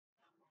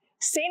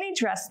Seyny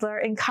Dressler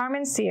and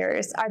Carmen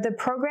Ziers are the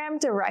Program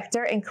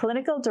Director and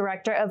Clinical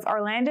Director of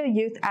Orlando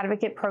Youth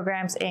Advocate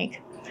Programs, Inc.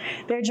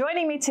 They're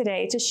joining me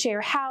today to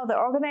share how the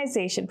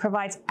organization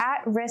provides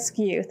at-risk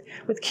youth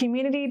with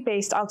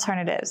community-based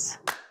alternatives.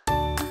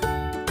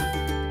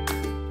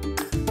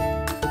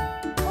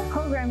 What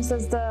programs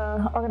does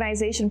the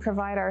organization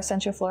provide our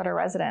Central Florida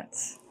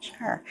residents?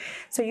 Sure.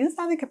 So Youth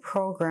Advocate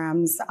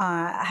Programs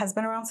has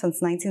been around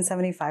since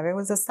 1975. It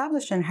was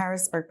established in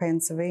Harrisburg,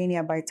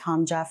 Pennsylvania by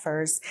Tom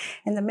Jeffers.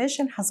 And the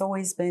mission has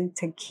always been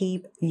to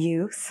keep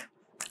youth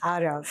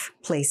out of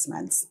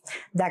placements.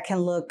 That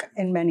can look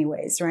in many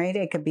ways, right?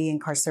 It could be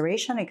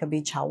incarceration, it could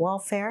be child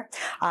welfare,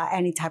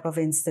 any type of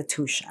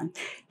institution.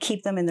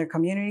 Keep them in their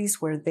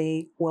communities where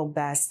they will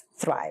best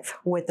thrive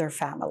with their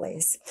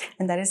families.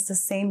 And that is the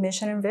same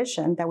mission and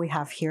vision that we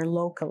have here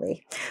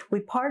locally.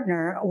 We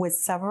partner with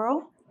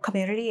several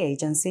community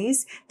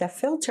agencies that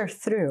filter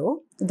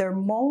through their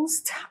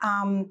most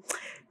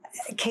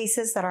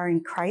cases that are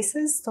in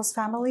crisis, those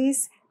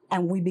families,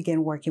 and we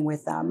begin working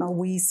with them.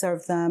 We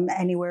serve them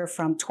anywhere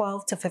from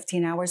 12 to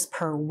 15 hours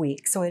per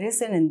week. So it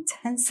is an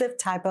intensive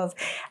type of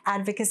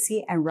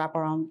advocacy and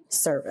wraparound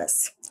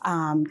service.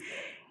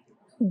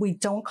 We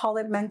don't call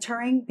it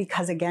mentoring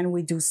because, again,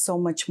 we do so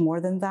much more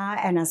than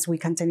that. And as we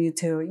continue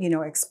to,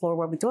 explore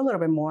what we do a little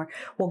bit more,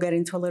 we'll get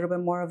into a little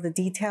bit more of the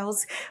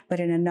details. But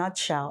in a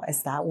nutshell,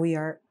 is that we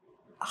are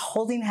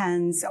holding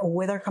hands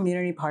with our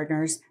community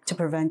partners to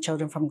prevent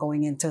children from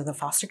going into the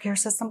foster care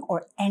system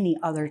or any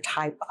other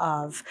type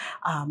of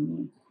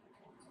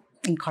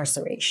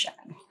incarceration.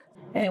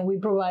 And we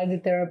provide the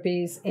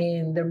therapies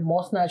in the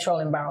most natural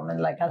environment,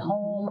 like at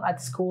home,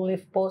 at school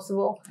if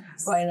possible.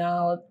 Yes. Right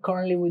now,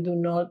 currently we do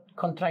not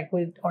contract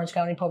with Orange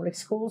County Public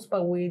Schools,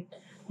 but we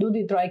do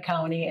the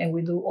Tri-County and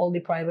we do all the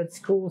private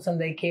schools and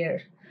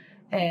daycare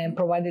and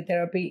provide the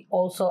therapy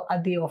also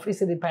at the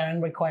office if the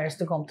parent requires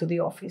to come to the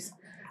office.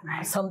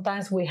 Right.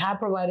 Sometimes we have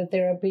provided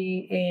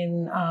therapy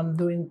in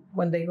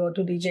when they go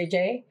to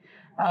DJJ.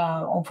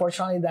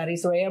 Unfortunately, that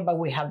is rare, but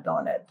we have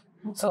done it.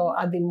 Mm-hmm. So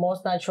at the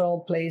most natural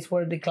place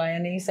where the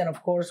client is, and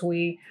of course,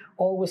 we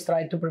always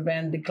try to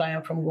prevent the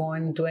client from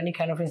going to any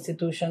kind of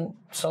institution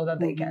so that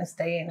they can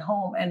stay in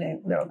home and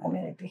in their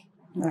community.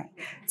 Right.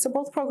 So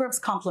both programs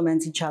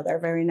complement each other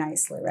very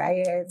nicely,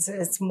 right?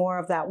 It's more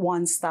of that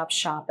one-stop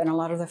shop, and a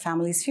lot of the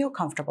families feel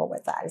comfortable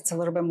with that. It's a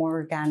little bit more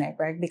organic,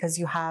 right? Because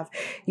you have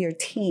your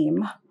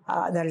team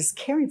that is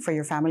caring for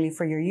your family,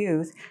 for your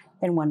youth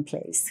in one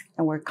place,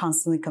 and we're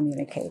constantly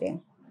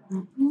communicating.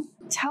 Mm-hmm.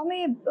 Tell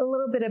me a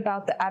little bit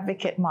about the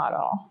advocate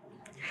model.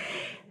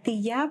 The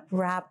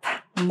YAPWrap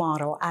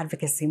model,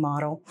 advocacy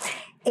model,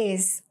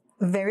 is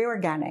very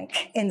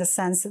organic in the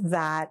sense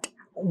that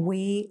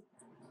we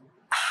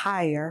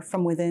hire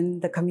from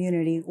within the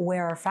community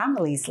where our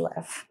families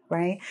live,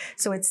 right?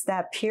 So it's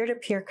that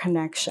peer-to-peer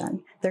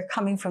connection. They're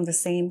coming from the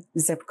same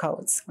zip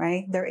codes,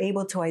 right? They're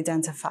able to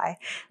identify.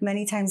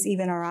 Many times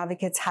even our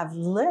advocates have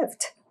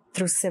lived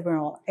through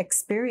similar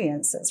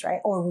experiences, right?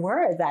 Or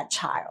were that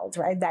child,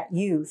 right? That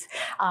youth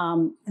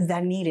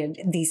that needed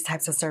these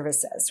types of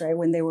services, right?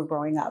 When they were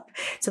growing up.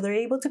 So they're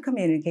able to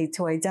communicate,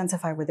 to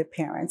identify with the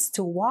parents,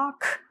 to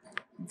walk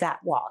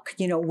that walk,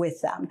 with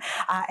them.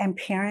 And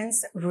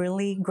parents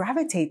really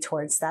gravitate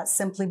towards that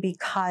simply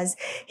because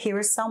here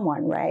is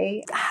someone,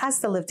 right,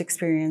 has the lived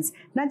experience,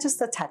 not just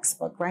the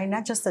textbook, right,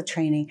 not just the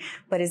training,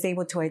 but is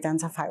able to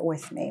identify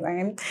with me,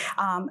 right?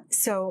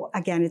 So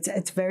again,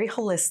 it's very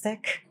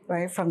holistic,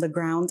 right, from the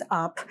ground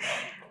up.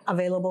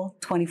 Available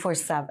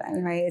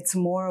 24/7, right? It's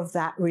more of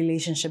that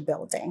relationship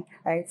building,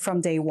 right, from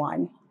day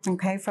one.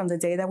 Okay, from the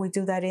day that we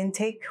do that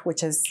intake,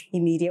 which is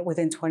immediate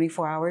within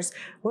 24 hours,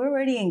 we're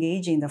already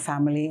engaging the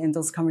family in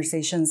those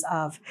conversations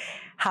of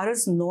how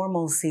does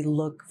normalcy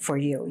look for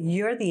you?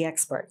 You're the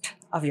expert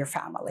of your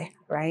family,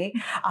 right?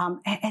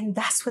 And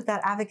that's what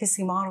that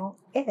advocacy model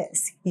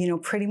is,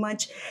 pretty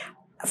much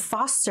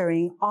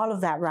fostering all of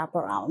that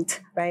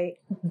wraparound, right?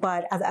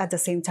 But at the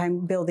same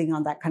time, building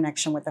on that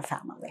connection with the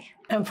family.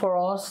 And for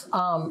us,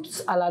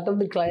 a lot of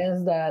the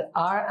clients that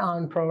are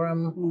on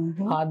program,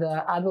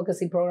 the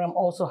advocacy program,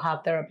 also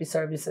have therapy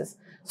services.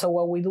 So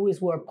what we do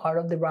is we're part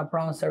of the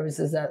wraparound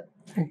services that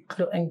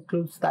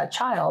includes that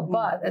child,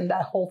 and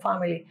that whole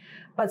family.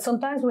 But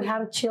sometimes we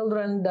have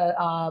children that,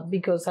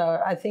 because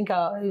I think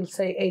I'll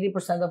say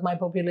 80% of my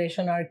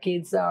population are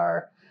kids that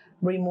are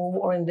removed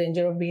or in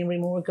danger of being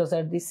removed because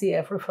they're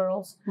DCF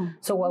referrals.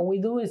 So what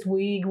we do is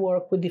we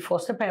work with the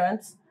foster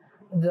parents,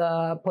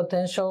 the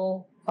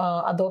potential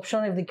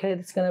adoption if the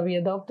kid is going to be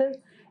adopted,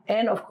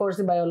 and of course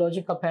the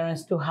biological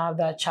parents to have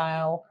that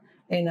child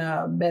in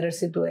a better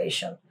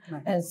situation.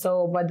 Right. And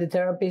so, but the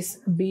therapist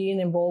being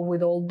involved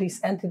with all these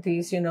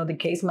entities, the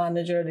case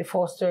manager, the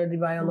foster, the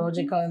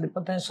biological, and the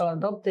potential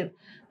adoptive,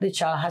 the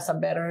child has a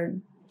better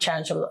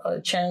chance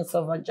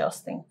of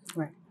adjusting.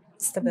 Right.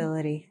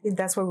 stability.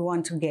 That's what we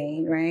want to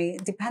gain, right?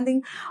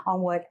 Depending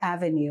on what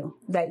avenue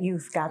that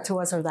youth got to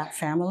us or that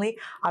family,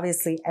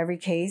 obviously every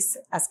case,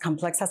 as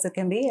complex as it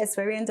can be, is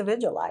very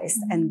individualized.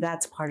 And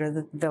that's part of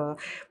the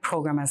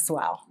program as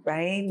well,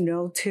 right?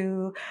 No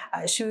two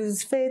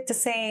shoes fit the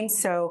same.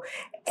 So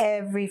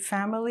every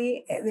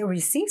family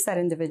receives that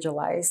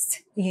individualized,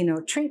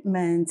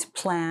 treatment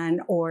plan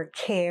or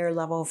care,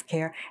 level of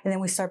care. And then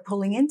we start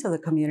pulling into the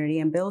community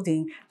and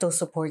building those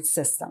support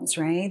systems,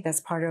 right? That's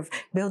part of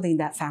building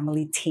that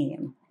family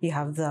team. You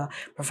have the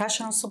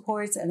professional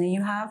supports, and then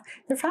you have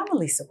their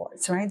family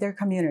supports, right? Their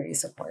community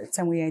supports.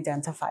 And we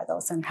identify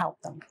those and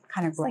help them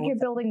kind of grow. It's like you're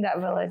building that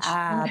village.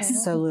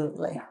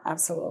 Absolutely.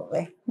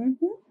 Absolutely.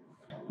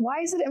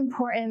 Why is it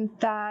important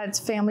that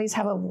families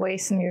have a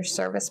voice in your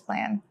service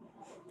plan?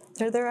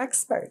 They're their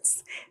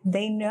experts.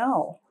 They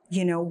know,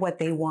 what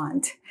they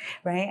want,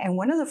 right? And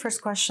one of the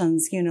first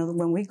questions,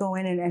 when we go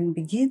in and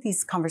begin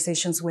these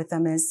conversations with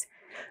them is,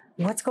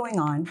 what's going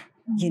on?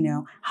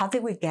 How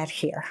did we get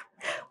here?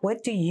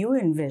 What do you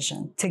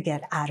envision to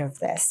get out of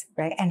this,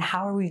 right? And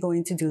how are we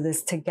going to do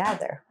this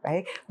together,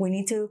 right? We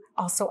need to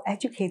also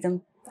educate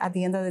them at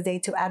the end of the day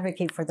to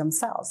advocate for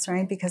themselves,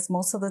 right? Because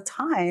most of the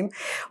time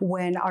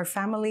when our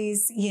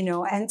families,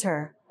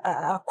 enter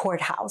a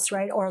courthouse,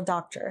 right, or a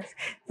doctor,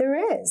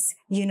 there is,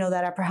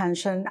 that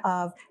apprehension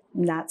of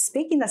not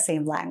speaking the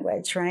same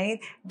language, right?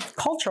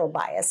 Cultural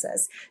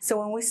biases. So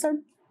when we start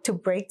to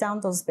break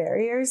down those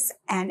barriers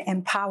and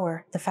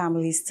empower the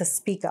families to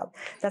speak up,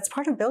 that's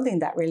part of building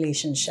that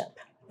relationship,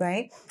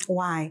 right?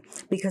 Why?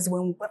 Because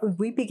when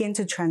we begin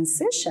to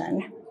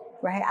transition,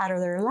 right, out of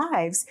their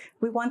lives,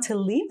 we want to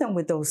leave them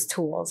with those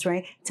tools,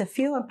 right, to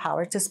feel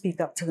empowered, to speak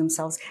up to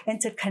themselves,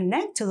 and to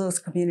connect to those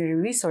community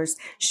resources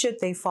should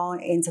they fall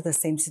into the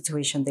same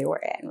situation they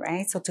were in,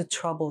 right? So to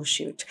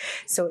troubleshoot.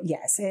 So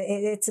yes,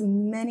 it's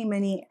many,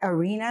 many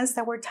arenas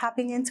that we're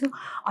tapping into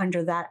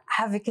under that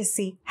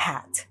advocacy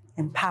hat.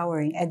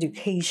 Empowering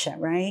education,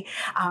 right?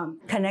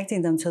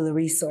 Connecting them to the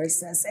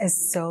resources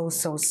is so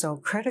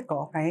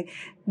critical, right?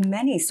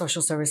 Many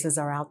social services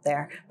are out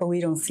there, but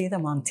we don't see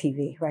them on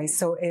TV, right?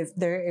 So if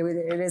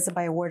it is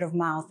by word of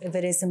mouth, if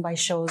it isn't by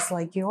shows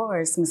like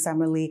yours, Ms.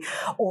 Emily,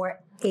 or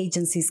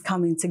agencies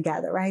coming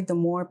together, right? The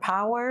more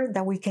power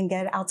that we can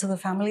get out to the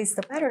families,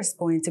 the better it's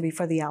going to be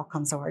for the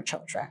outcomes of our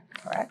children,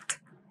 correct?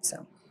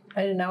 So,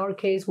 and in our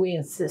case, we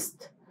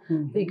insist.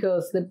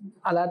 Because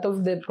a lot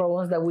of the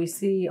problems that we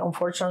see,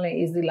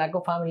 unfortunately, is the lack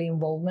of family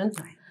involvement.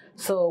 Right.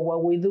 So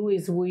what we do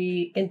is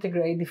we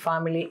integrate the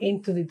family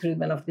into the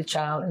treatment of the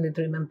child and the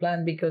treatment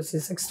plan because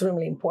it's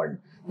extremely important.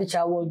 The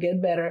child will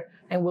get better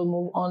and will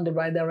move on the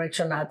right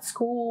direction at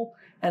school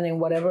and in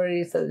whatever it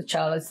is that the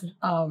child is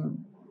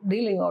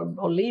dealing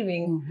or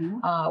living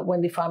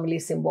when the family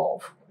is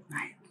involved.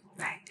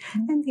 Right.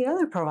 And the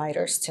other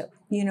providers too,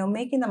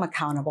 making them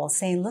accountable,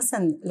 saying,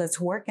 listen, let's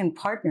work in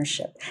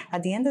partnership.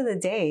 At the end of the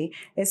day,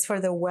 it's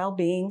for the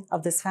well-being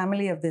of this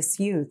family, of this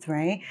youth,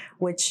 right?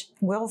 Which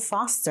will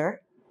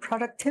foster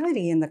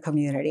productivity in the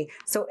community.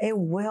 So it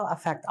will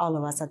affect all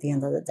of us at the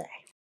end of the day.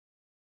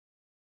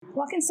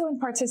 What can someone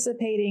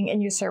participating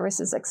in your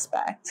services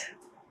expect?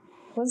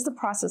 What does the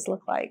process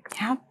look like?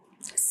 Yeah.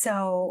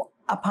 So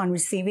upon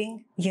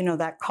receiving,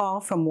 that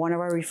call from one of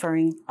our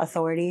referring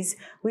authorities,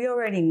 we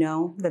already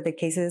know that the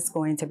case is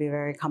going to be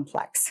very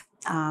complex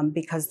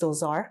because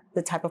those are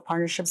the type of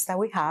partnerships that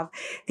we have.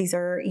 These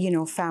are,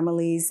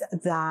 families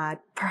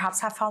that perhaps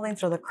have fallen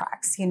through the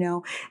cracks,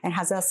 and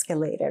has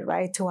escalated,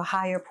 right, to a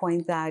higher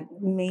point that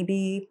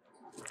maybe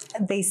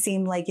they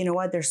seem like,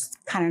 there's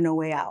kind of no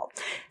way out.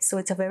 So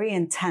it's a very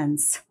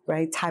intense,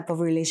 right, type of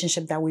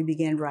relationship that we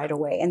begin right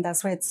away. And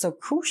that's why it's so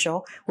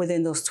crucial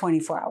within those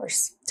 24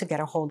 hours to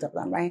get a hold of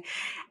them, right?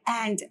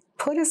 And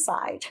put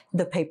aside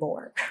the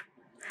paperwork.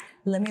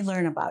 Let me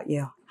learn about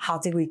you. How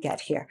did we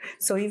get here?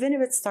 So even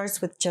if it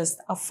starts with just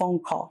a phone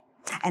call,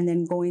 and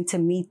then going to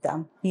meet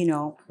them,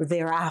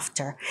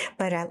 thereafter.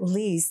 But at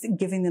least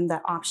giving them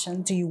that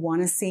option. Do you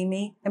want to see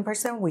me in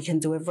person? We can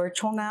do it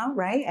virtual now,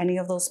 right? Any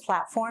of those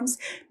platforms,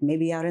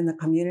 maybe out in the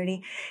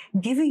community,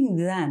 giving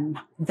them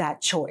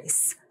that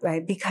choice,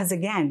 right? Because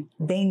again,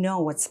 they know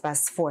what's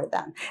best for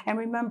them. And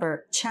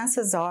remember,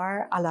 chances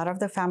are a lot of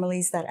the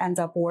families that end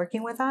up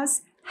working with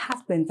us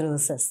have been through the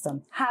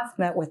system, have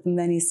met with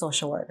many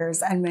social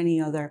workers and many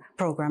other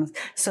programs.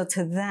 So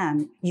to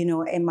them,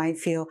 it might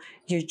feel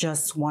you're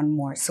just one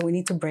more. So we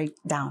need to break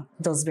down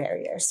those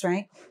barriers,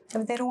 right?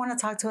 If they don't want to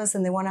talk to us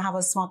and they want to have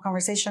a small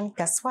conversation,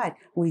 guess what?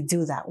 We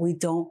do that. We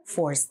don't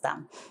force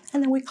them.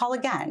 And then we call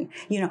again,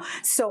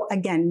 So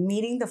again,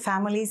 meeting the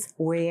families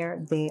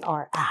where they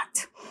are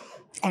at.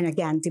 And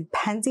again,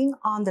 depending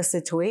on the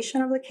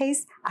situation of the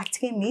case,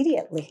 acting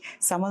immediately.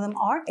 Some of them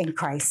are in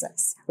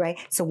crisis, right?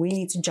 So we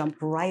need to jump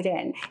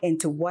right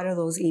into what are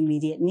those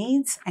immediate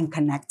needs and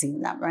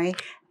connecting them, right?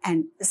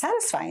 And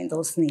satisfying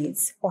those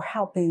needs or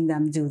helping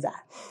them do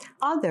that.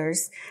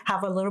 Others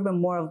have a little bit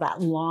more of that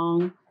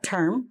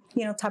long-term,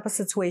 type of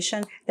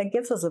situation that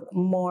gives us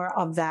more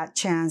of that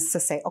chance to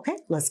say, okay,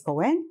 let's go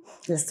in,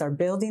 let's start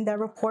building that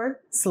rapport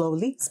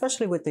slowly,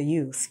 especially with the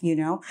youth,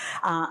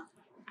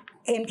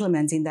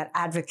 implementing that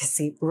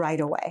advocacy right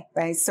away,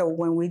 right? So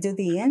when we do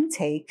the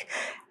intake,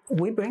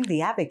 we bring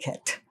the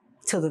advocate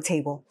to the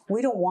table.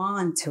 We don't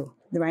want to,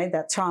 right?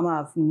 That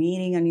trauma of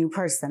meeting a new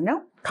person.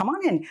 No, come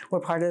on in.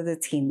 We're part of the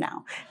team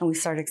now. And we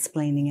start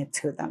explaining it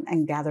to them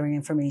and gathering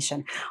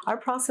information. Our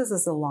process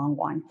is a long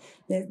one.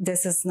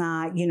 This is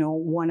not,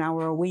 1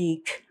 hour a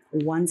week,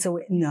 once a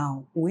week.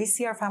 No, we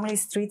see our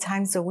families 3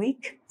 times a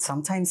week,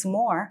 sometimes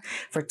more,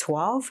 for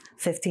 12,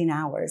 15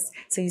 hours.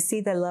 So you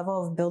see the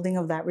level of building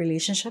of that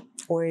relationship.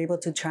 We're able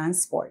to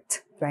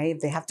transport, right?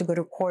 If they have to go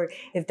to court,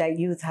 if that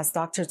youth has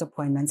doctor's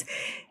appointments,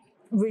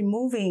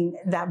 removing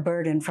that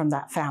burden from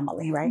that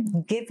family, right?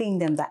 Giving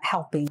them that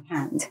helping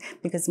hand.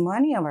 Because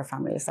many of our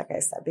families, like I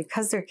said,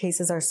 because their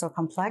cases are so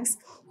complex,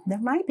 they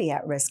might be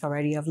at risk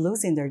already of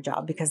losing their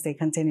job because they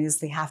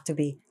continuously have to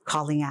be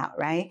calling out,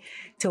 right?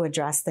 To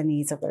address the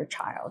needs of their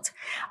child.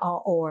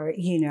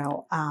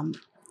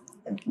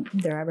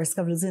 They're at risk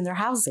of losing their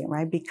housing,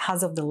 right?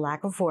 Because of the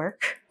lack of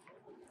work,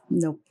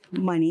 no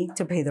money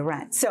to pay the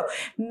rent. So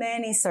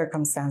many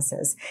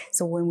circumstances.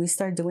 So when we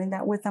start doing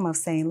that with them, of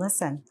saying,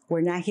 listen, we're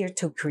not here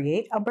to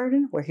create a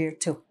burden. We're here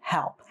to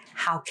help.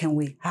 How can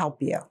we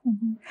help you?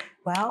 Mm-hmm.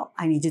 Well,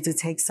 I need you to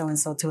take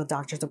so-and-so to a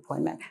doctor's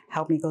appointment.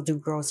 Help me go do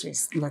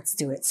groceries. Let's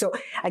do it. So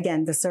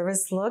again, the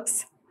service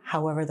looks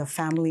however the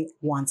family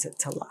wants it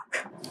to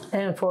look.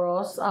 And for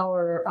us,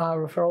 our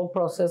referral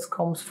process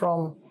comes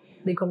from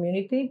the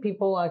community.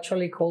 People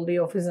actually call the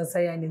office and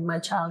say, I need my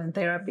child in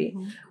therapy.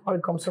 Mm-hmm. Or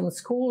it comes from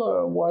school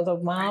or word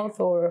of mouth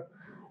or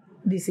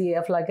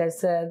DCF, like I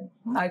said.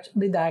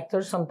 The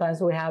doctors, sometimes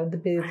we have the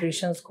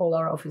pediatricians call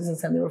our office and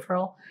send the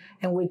referral,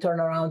 and we turn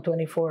around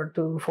 24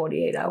 to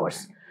 48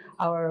 hours.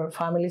 Our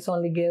families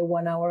only get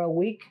 1 hour a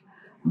week,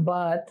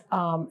 but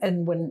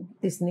and when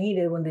it's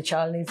needed, when the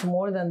child needs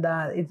more than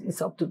that,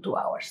 it's up to 2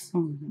 hours.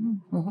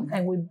 Mm-hmm. Mm-hmm.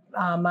 And we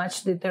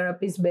match the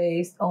therapies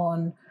based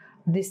on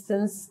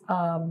distance,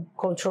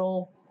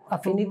 cultural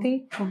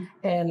affinity, mm-hmm.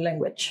 and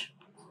language.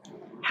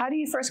 How do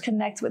you first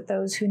connect with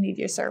those who need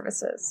your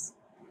services?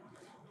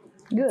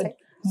 Good.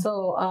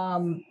 So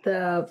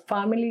the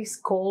families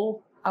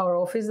call our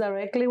office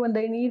directly when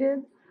they need it.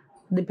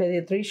 The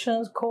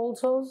pediatricians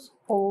calls us,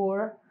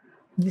 or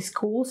the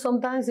school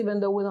sometimes, even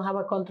though we don't have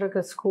a contract,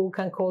 a school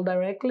can call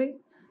directly.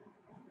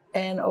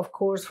 And of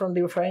course, from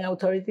the referring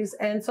authorities,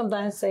 and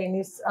sometimes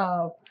Seyny's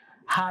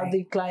have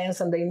the clients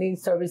and they need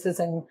services,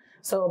 and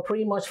so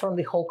pretty much from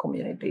the whole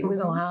community. Mm-hmm. We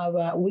don't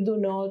have, we do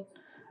not,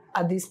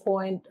 at this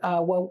point,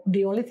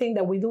 the only thing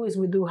that we do is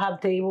we do have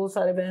tables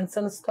at events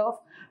and stuff,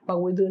 but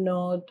we do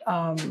not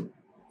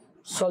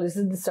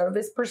solicit the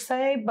service per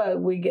se, but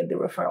we get the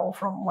referral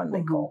from when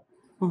they call.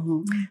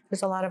 Mm-hmm.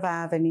 There's a lot of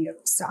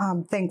avenues,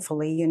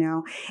 thankfully,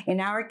 in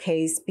our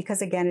case,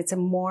 because again, it's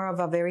more of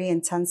a very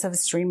intensive,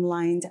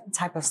 streamlined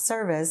type of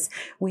service.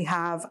 We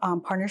have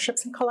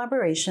partnerships and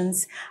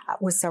collaborations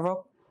with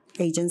several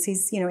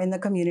agencies, in the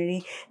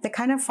community that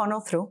kind of funnel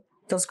through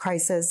those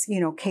crisis,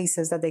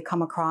 cases that they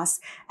come across.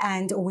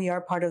 And we are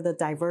part of the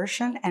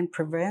diversion and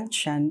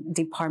prevention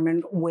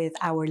department with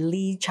our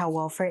lead child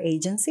welfare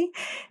agency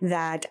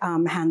that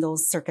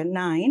handles Circuit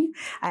 9.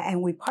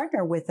 And we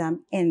partner with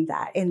them in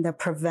the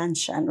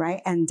prevention,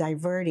 right? And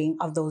diverting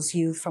of those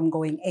youth from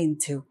going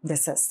into the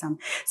system.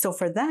 So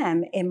for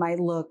them, it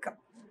might look,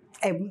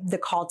 the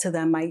call to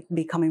them might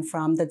be coming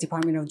from the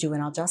Department of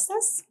Juvenile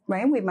Justice,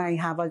 right? We might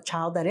have a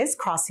child that is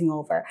crossing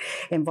over,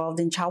 involved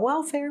in child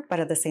welfare, but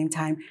at the same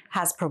time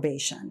has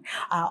probation.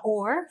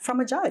 Or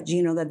from a judge,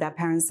 that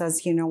parent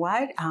says, you know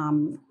what,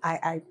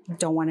 I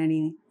don't want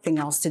anything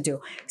else to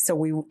do. So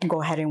we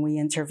go ahead and we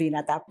intervene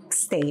at that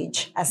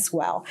stage as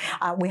well.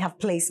 We have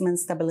placement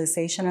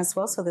stabilization as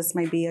well. So this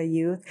might be a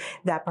youth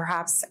that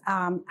perhaps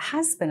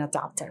has been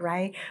adopted,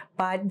 right?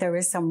 But there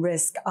is some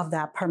risk of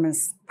that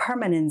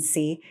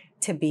permanency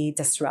to be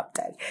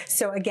disrupted.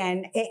 So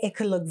again, it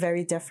could look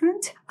very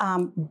different,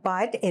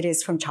 but it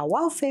is from child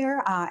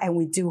welfare, and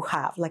we do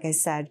have, like I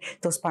said,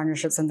 those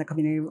partnerships in the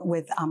community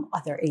with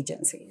other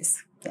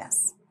agencies.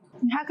 Yes.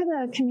 How can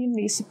the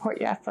community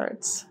support your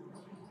efforts?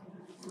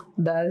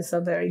 That is a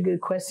very good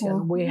question.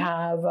 Mm-hmm. We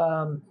have,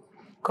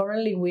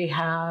 currently we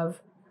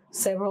have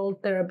several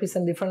therapies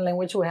in different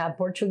languages. We have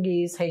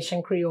Portuguese,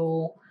 Haitian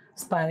Creole,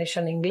 Spanish,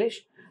 and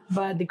English,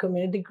 but the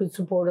community could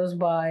support us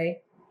by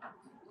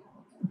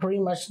pretty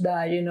much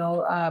that,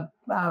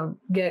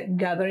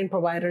 gathering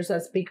providers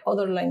that speak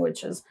other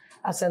languages.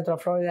 As Central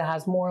Florida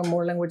has more and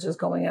more languages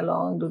coming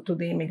along due to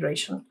the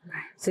immigration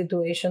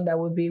situation, that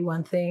would be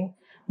one thing.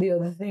 The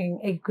other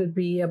thing, it could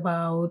be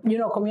about,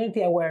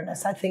 community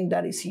awareness. I think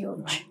that is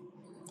huge.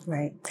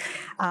 Right.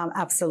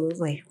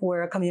 Absolutely.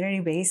 We're a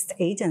community-based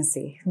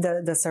agency.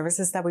 The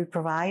services that we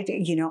provide,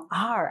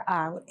 are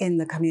out in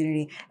the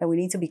community, and we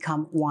need to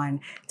become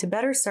one to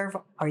better serve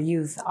our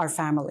youth, our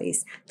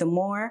families. The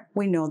more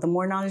we know, the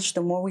more knowledge,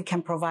 the more we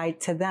can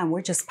provide to them.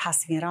 We're just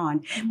passing it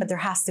on, but there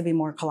has to be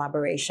more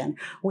collaboration.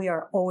 We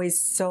are always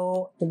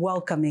so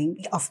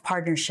welcoming of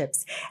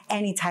partnerships,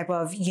 any type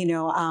of,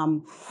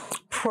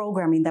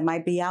 programming that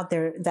might be out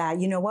there that,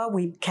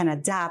 we can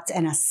adapt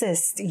and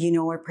assist,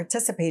 or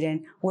participate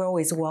in. We're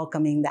always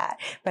welcoming that.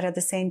 But at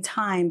the same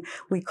time,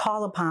 we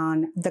call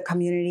upon the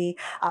community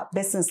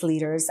business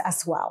leaders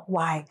as well.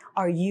 Why?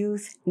 Our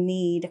youth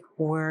need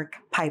work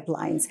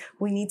pipelines.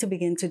 We need to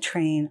begin to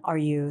train our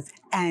youth.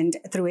 And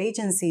through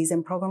agencies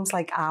and programs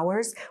like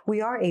ours,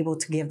 we are able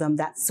to give them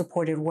that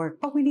supported work,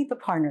 but we need the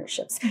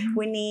partnerships.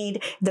 We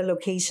need the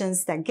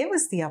locations that give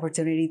us the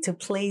opportunity to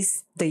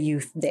place the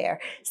youth there,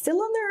 still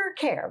under our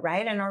care,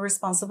 right? And our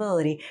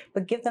responsibility,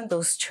 but give them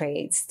those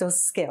trades, those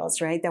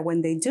skills, right? That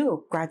when they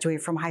do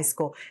graduate from high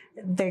school,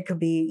 they could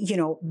be,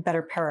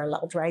 better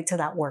paralleled, right, to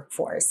that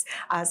workforce.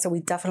 So we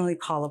definitely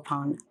call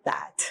upon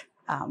that.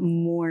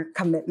 More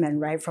commitment,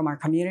 right, from our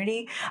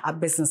community,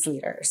 business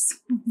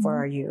leaders for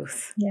our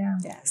youth. Yeah.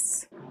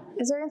 Yes.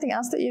 Is there anything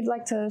else that you'd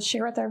like to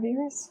share with our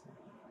viewers?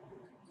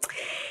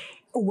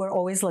 We're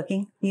always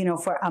looking,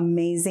 for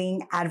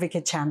amazing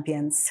advocate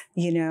champions.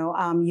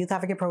 Youth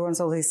Advocate Programs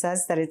always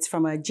says that it's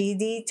from a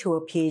GD to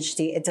a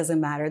PhD. It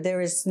doesn't matter. There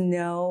is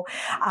no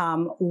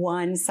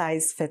one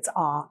size fits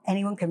all.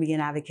 Anyone can be an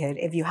advocate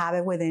if you have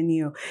it within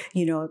you,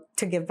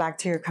 to give back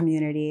to your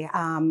community.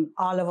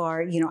 All of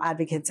our,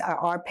 advocates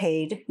are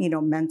paid,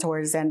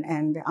 mentors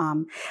and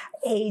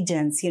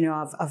agents,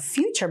 of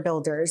future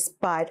builders.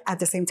 But at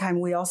the same time,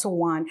 we also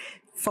want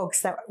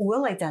folks that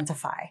will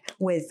identify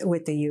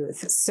with the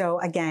youth. So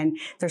again,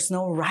 there's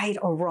no right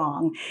or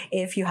wrong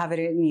if you have it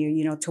in you,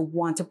 to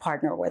want to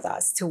partner with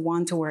us, to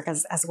want to work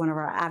as one of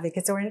our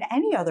advocates, or in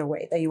any other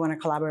way that you want to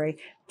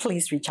collaborate,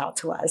 please reach out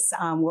to us.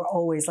 We're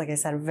always, like I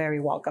said, very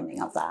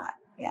welcoming of that.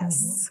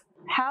 Yes.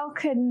 How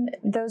can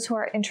those who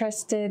are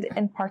interested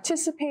in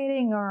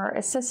participating or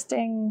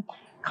assisting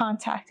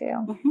contact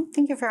you?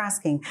 Thank you for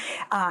asking.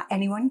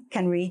 Anyone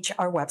can reach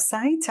our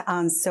website.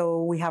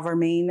 So we have our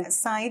main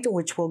site,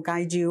 which will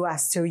guide you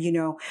as to,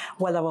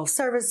 what level of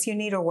service you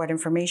need or what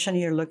information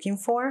you're looking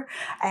for.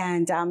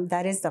 And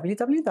that is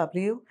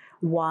www.yapinc.org.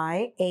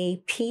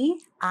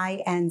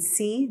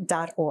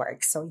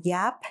 So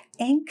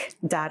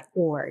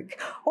yapinc.org.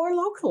 Or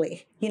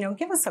locally,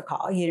 give us a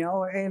call,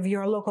 or if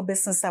you're a local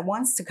business that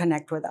wants to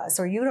connect with us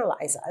or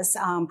utilize us,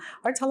 our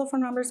telephone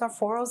numbers are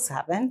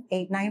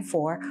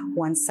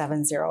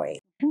 407-894-1708.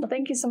 Well,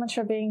 thank you so much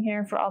for being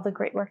here, for all the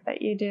great work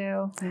that you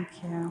do. Thank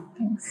you.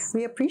 Thanks.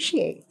 We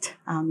appreciate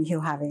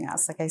you having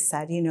us. Like I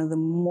said, the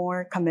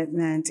more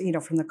commitment,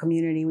 from the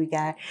community we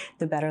get,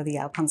 the better the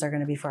outcomes are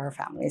going to be for our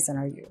families and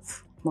our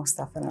youth. Most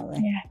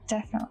definitely. Yeah,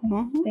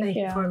 definitely. Thank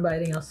you for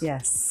inviting us.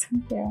 Yes.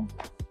 Thank you.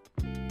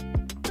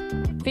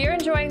 If you're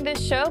enjoying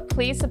this show,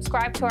 please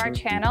subscribe to our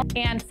channel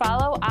and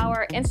follow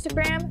our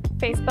Instagram,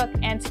 Facebook,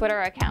 and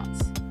Twitter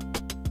accounts.